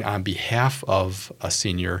is working on behalf of a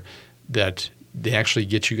senior, that they actually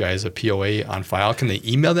get you guys a POA on file. Can they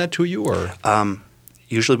email that to you, or?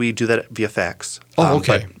 Usually we do that via fax. Oh,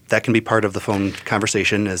 okay. But that can be part of the phone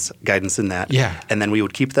conversation as guidance in that. Yeah. And then we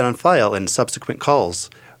would keep that on file, and subsequent calls,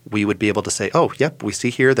 we would be able to say, oh, yep, we see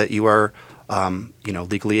here that you are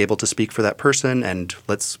legally able to speak for that person, and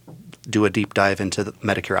let's do a deep dive into the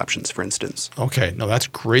Medicare options, for instance. Okay. No, that's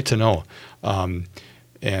great to know.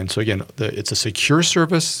 And so again, it's a secure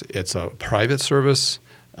service. It's a private service.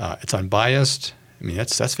 It's unbiased. I mean,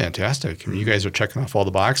 that's fantastic. I mean, you guys are checking off all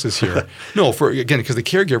the boxes here. No, because the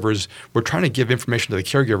caregivers, we're trying to give information to the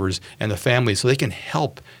caregivers and the family so they can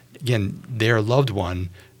help, again, their loved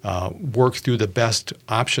one work through the best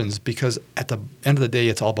options, because at the end of the day,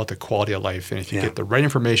 it's all about the quality of life. And if you get the right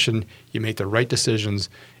information, you make the right decisions,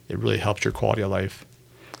 it really helps your quality of life.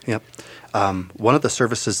 Yep. One of the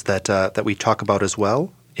services that we talk about as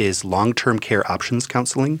well is long-term care options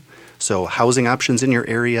counseling. So housing options in your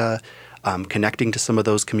area, connecting to some of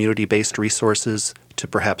those community-based resources to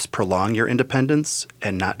perhaps prolong your independence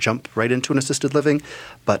and not jump right into an assisted living.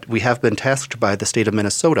 But we have been tasked by the state of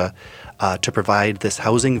Minnesota to provide this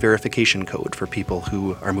housing verification code for people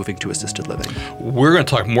who are moving to assisted living. We're going to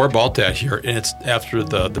talk more about that here, and it's after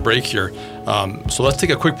the break here. So let's take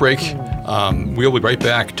a quick break. We'll be right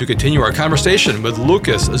back to continue our conversation with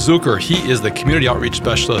Lukus Zuker. He is the Community Outreach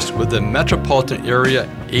Specialist with the Metropolitan Area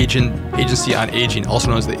Agency on Aging, also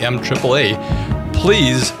known as the MAAA.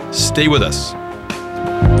 Please stay with us.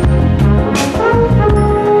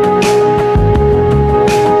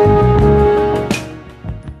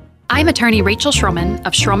 I'm attorney Rachel Schroman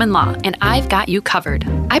of Schroman Law, and I've got you covered.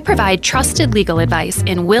 I provide trusted legal advice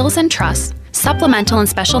in wills and trusts, supplemental and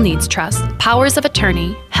special needs trusts, powers of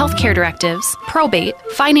attorney, healthcare directives, probate,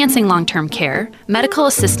 financing long-term care, medical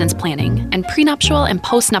assistance planning, and prenuptial and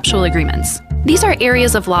postnuptial agreements. These are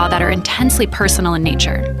areas of law that are intensely personal in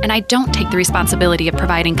nature, and I don't take the responsibility of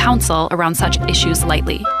providing counsel around such issues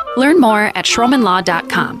lightly. Learn more at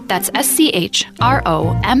schromenlaw.com. That's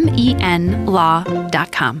SCHROMEN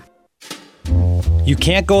law.com. You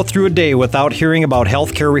can't go through a day without hearing about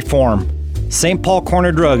healthcare reform. St. Paul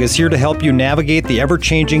Corner Drug is here to help you navigate the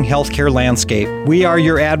ever-changing healthcare landscape. We are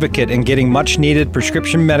your advocate in getting much-needed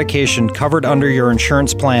prescription medication covered under your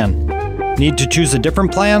insurance plan. Need to choose a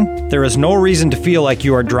different plan? There is no reason to feel like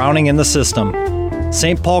you are drowning in the system.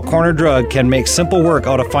 St. Paul Corner Drug can make simple work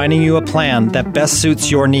out of finding you a plan that best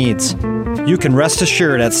suits your needs. You can rest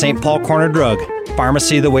assured at St. Paul Corner Drug,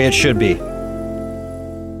 pharmacy the way it should be.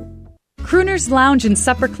 Crooner's Lounge and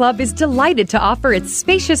Supper Club is delighted to offer its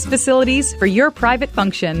spacious facilities for your private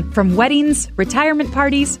function. From weddings, retirement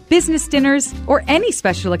parties, business dinners, or any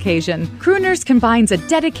special occasion, Crooner's combines a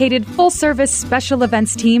dedicated full-service special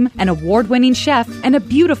events team, an award-winning chef, and a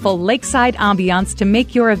beautiful lakeside ambiance to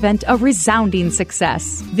make your event a resounding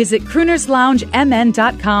success. Visit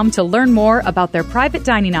croonersloungemn.com to learn more about their private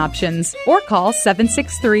dining options, or call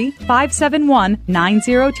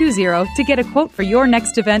 763-571-9020 to get a quote for your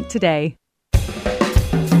next event today.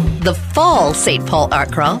 The Fall St. Paul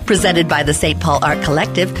Art Crawl, presented by the St. Paul Art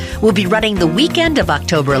Collective, will be running the weekend of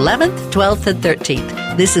October 11th, 12th, and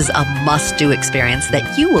 13th. This is a must-do experience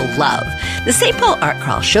that you will love. The St. Paul Art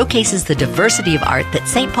Crawl showcases the diversity of art that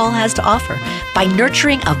St. Paul has to offer. By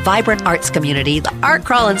nurturing a vibrant arts community, the Art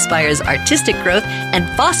Crawl inspires artistic growth and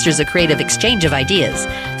fosters a creative exchange of ideas.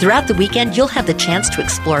 Throughout the weekend, you'll have the chance to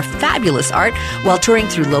explore fabulous art while touring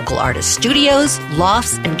through local artist studios,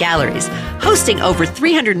 lofts, and galleries. Hosting over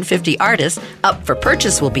 350 artists, up for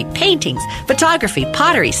purchase will be paintings, photography,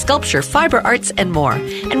 pottery, sculpture, fiber arts, and more.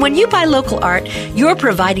 And when you buy local art, you're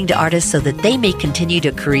providing to artists so that they may continue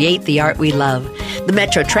to create the art we love. The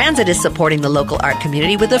Metro Transit is supporting the local art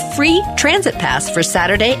community with a free transit pass for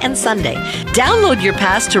Saturday and Sunday. Download your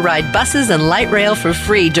pass to ride buses and light rail for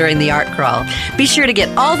free during the art crawl. Be sure to get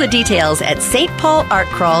all the details at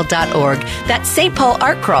stpaulartcrawl.org. That's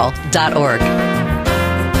stpaulartcrawl.org.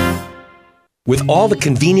 With all the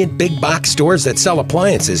convenient big box stores that sell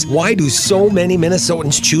appliances, why do so many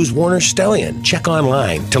Minnesotans choose Warner Stellian? Check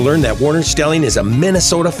online to learn that Warner Stellian is a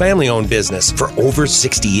Minnesota family-owned business for over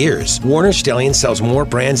 60 years. Warner Stellian sells more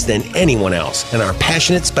brands than anyone else, and our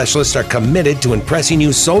passionate specialists are committed to impressing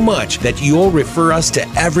you so much that you'll refer us to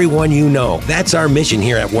everyone you know. That's our mission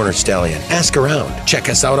here at Warner Stellian. Ask around, check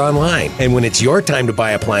us out online, and when it's your time to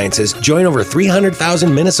buy appliances, join over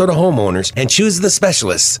 300,000 Minnesota homeowners and choose the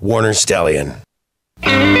specialists, Warner Stellian.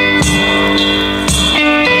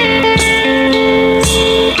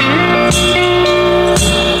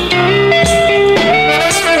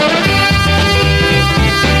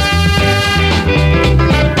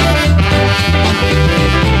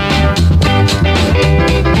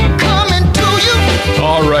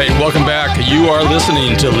 All right, welcome back. You are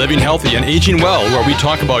listening to Living Healthy and Aging Well, where we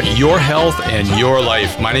talk about your health and your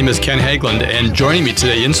life. My name is Ken Haglind, and joining me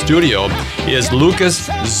today in studio is Lukus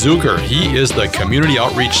Zuker. He is the Community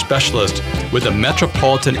Outreach Specialist with the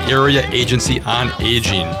Metropolitan Area Agency on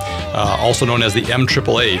Aging, also known as the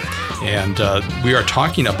MAAA. And we are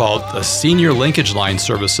talking about the Senior Linkage Line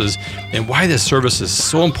services and why this service is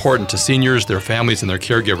so important to seniors, their families, and their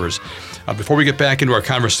caregivers. Before we get back into our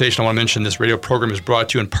conversation, I want to mention this radio program is brought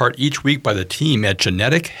to you in part each week by the team team at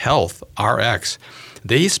Genetic Health RX.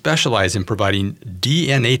 They specialize in providing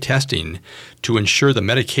DNA testing to ensure the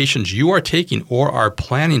medications you are taking or are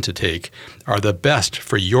planning to take are the best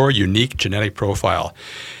for your unique genetic profile.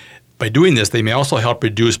 By doing this, they may also help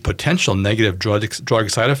reduce potential negative drug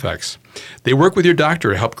side effects. They work with your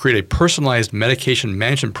doctor to help create a personalized medication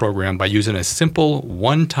management program by using a simple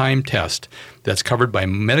one-time test that's covered by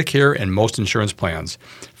Medicare and most insurance plans.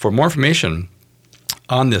 For more information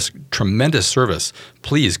on this tremendous service,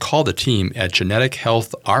 please call the team at Genetic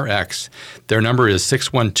Health RX. Their number is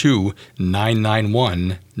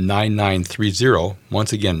 612-991-9930.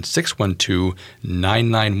 Once again,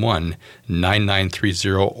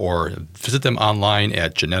 612-991-9930, or visit them online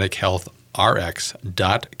at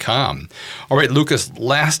genetichealthrx.com. All right, Lukus,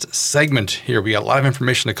 last segment here. We got a lot of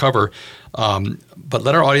information to cover, but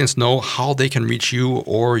let our audience know how they can reach you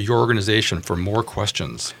or your organization for more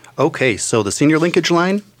questions. Okay, so the Senior Linkage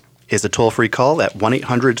Line is a toll-free call at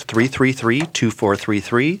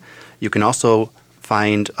 1-800-333-2433. You can also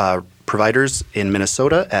find providers in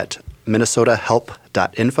Minnesota at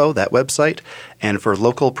minnesotahelp.info, that website. And for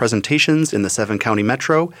local presentations in the 7-county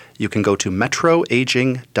metro, you can go to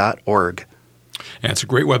metroaging.org. And it's a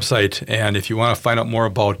great website. And if you want to find out more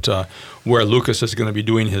about where Lukus is going to be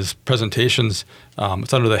doing his presentations,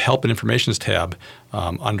 it's under the Help and Informations tab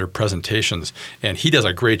under Presentations. And he does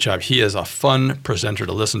a great job. He is a fun presenter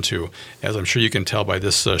to listen to, as I'm sure you can tell by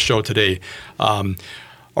this show today. All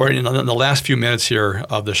right, in the last few minutes here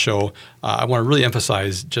of the show, I want to really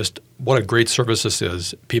emphasize just what a great service this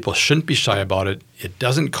is. People shouldn't be shy about it. It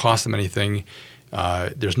doesn't cost them anything.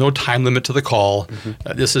 There's no time limit to the call.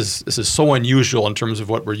 Mm-hmm. This is so unusual in terms of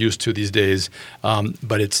what we're used to these days.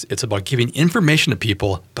 But it's about giving information to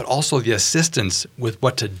people, but also the assistance with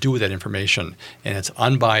what to do with that information. And it's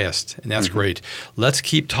unbiased, and that's great. Let's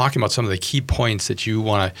keep talking about some of the key points that you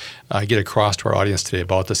want to get across to our audience today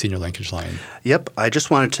about the Senior Linkage Line. Yep. I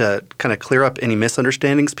just wanted to kind of clear up any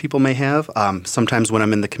misunderstandings people may have. Sometimes when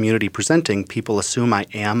I'm in the community presenting, people assume I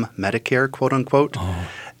am Medicare, quote unquote. Oh.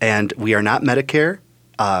 And we are not Medicare,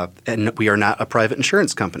 and we are not a private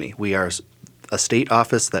insurance company. We are a state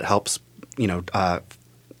office that helps,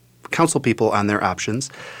 counsel people on their options.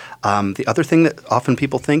 The other thing that often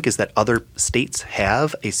people think is that other states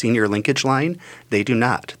have a Senior Linkage Line. They do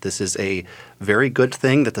not. This is a very good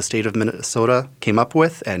thing that the state of Minnesota came up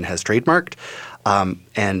with and has trademarked.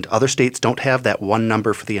 And other states don't have that one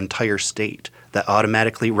number for the entire state that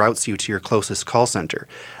automatically routes you to your closest call center.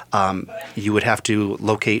 You would have to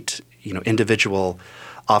locate, individual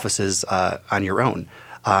offices on your own.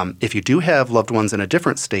 If you do have loved ones in a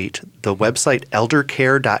different state, the website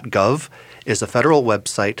eldercare.gov is a federal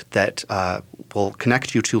website that will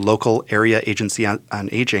connect you to local area agency on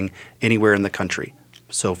aging anywhere in the country.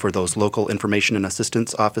 So for those local information and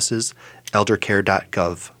assistance offices,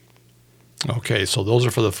 eldercare.gov. Okay, so those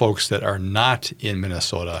are for the folks that are not in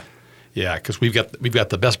Minnesota. Yeah, because we've got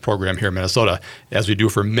the best program here in Minnesota, as we do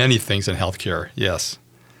for many things in healthcare. Yes.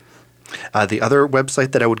 The other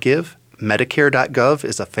website that I would give, Medicare.gov,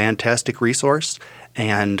 is a fantastic resource.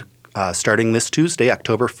 And starting this Tuesday,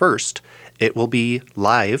 October 1st, it will be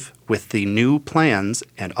live with the new plans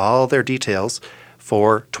and all their details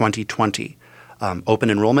for 2020. Open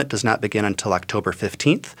enrollment does not begin until October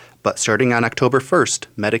 15th, but starting on October 1st,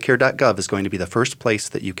 Medicare.gov is going to be the first place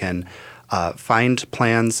that you can find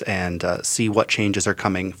plans and see what changes are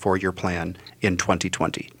coming for your plan in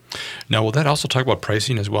 2020. Now, will that also talk about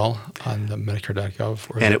pricing as well on the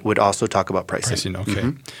Medicare.gov? And it would also talk about pricing. Okay.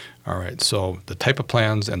 Mm-hmm. All right. So the type of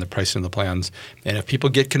plans and the pricing of the plans. And if people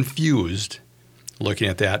get confused looking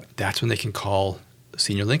at that, that's when they can call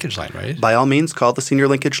Senior Linkage Line, right? By all means, call the Senior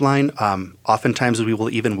Linkage Line. Oftentimes, we will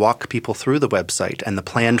even walk people through the website and the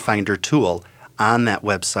Plan Finder tool on that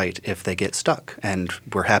website if they get stuck, and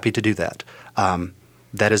we're happy to do that.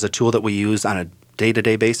 That is a tool that we use on a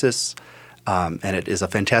day-to-day basis, and it is a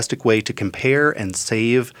fantastic way to compare and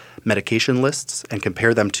save medication lists and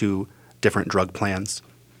compare them to different drug plans.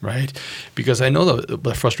 Right, because I know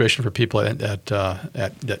the frustration for people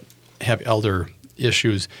that have elder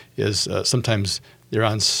issues is sometimes they're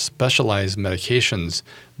on specialized medications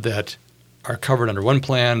that are covered under one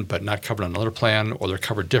plan but not covered on another plan, or they're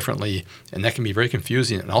covered differently, and that can be very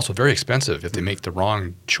confusing and also very expensive if they make the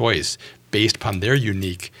wrong choice based upon their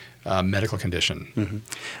unique medical condition.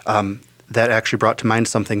 Mm-hmm. That actually brought to mind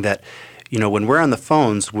something that, when we're on the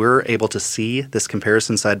phones, we're able to see this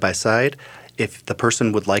comparison side by side. If the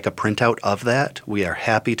person would like a printout of that, we are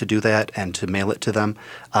happy to do that and to mail it to them.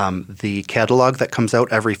 The catalog that comes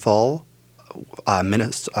out every fall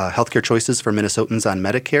Healthcare Choices for Minnesotans on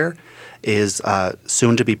Medicare is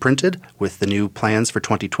soon to be printed with the new plans for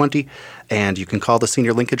 2020. And you can call the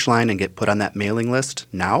Senior Linkage Line and get put on that mailing list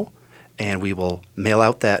now. And we will mail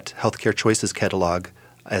out that Healthcare Choices catalog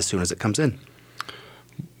as soon as it comes in.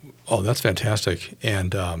 Oh, that's fantastic.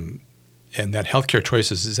 And that Healthcare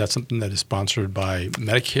Choices, is that something that is sponsored by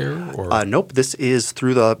Medicare? Or Nope. This is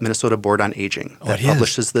through the Minnesota Board on Aging that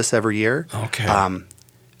publishes this every year. Okay.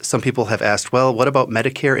 Some people have asked, well, what about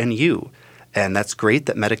Medicare and you? And that's great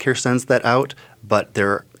that Medicare sends that out, but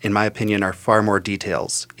there, in my opinion, are far more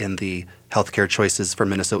details in the Healthcare Choices for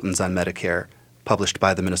Minnesotans on Medicare, published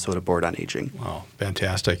by the Minnesota Board on Aging. Wow,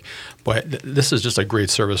 fantastic. Boy, this is just a great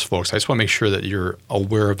service, folks. I just want to make sure that you're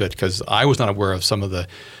aware of it, because I was not aware of some of the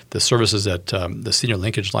services that the Senior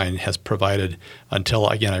Linkage Line has provided until,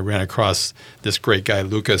 again, I ran across this great guy,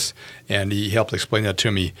 Lukus, and he helped explain that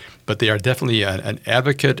to me. But they are definitely an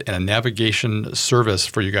advocate and a navigation service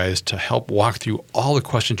for you guys to help walk through all the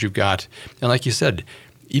questions you've got. And like you said,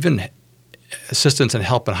 even assistance and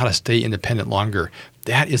help on how to stay independent longer.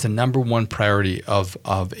 That is the number one priority of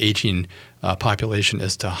aging population,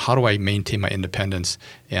 as to how do I maintain my independence.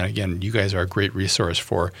 And again, you guys are a great resource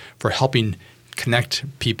for helping connect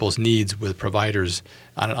people's needs with providers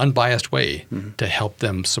on an unbiased way to help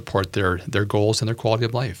them support their goals and their quality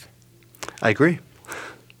of life. I agree.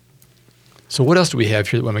 So what else do we have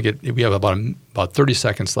here? We have about 30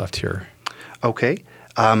 seconds left here. Okay.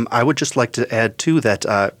 I would just like to add, too,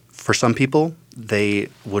 that for some people, they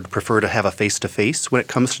would prefer to have a face-to-face when it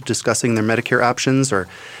comes to discussing their Medicare options, or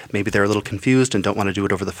maybe they're a little confused and don't want to do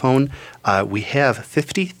it over the phone. We have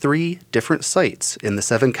 53 different sites in the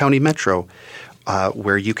 7-county metro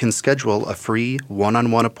where you can schedule a free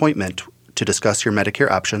one-on-one appointment to discuss your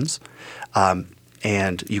Medicare options.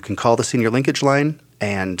 And you can call the Senior Linkage Line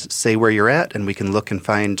and say where you're at, and we can look and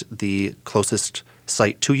find the closest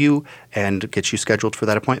site to you and get you scheduled for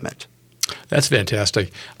that appointment. That's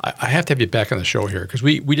fantastic. I have to have you back on the show here, because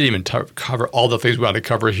we didn't even cover all the things we wanted to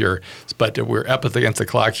cover here, but we're up against the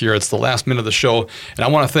clock here. It's the last minute of the show, and I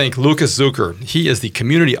want to thank Lukus Zuker. He is the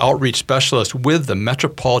Community Outreach Specialist with the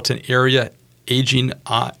Metropolitan Area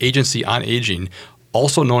Agency on Aging,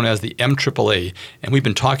 also known as the MAAA, and we've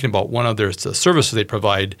been talking about one of the services they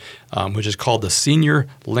provide, which is called the Senior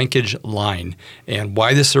Linkage Line, and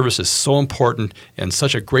why this service is so important and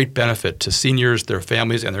such a great benefit to seniors, their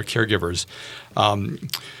families, and their caregivers.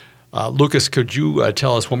 Lukus, could you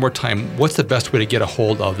tell us one more time, what's the best way to get a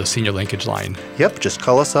hold of the Senior Linkage Line? Yep, just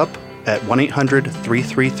call us up at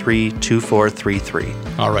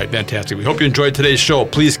 1-800-333-2433. All right, fantastic. We hope you enjoyed today's show.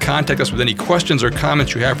 Please contact us with any questions or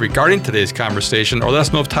comments you have regarding today's conversation, or let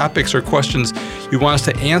us know of topics or questions you want us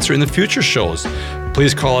to answer in the future shows.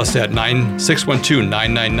 Please call us at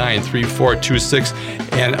 612-999-3426.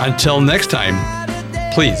 And until next time,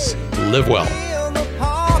 please live well.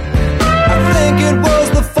 I think it was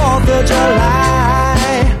the 4th of July.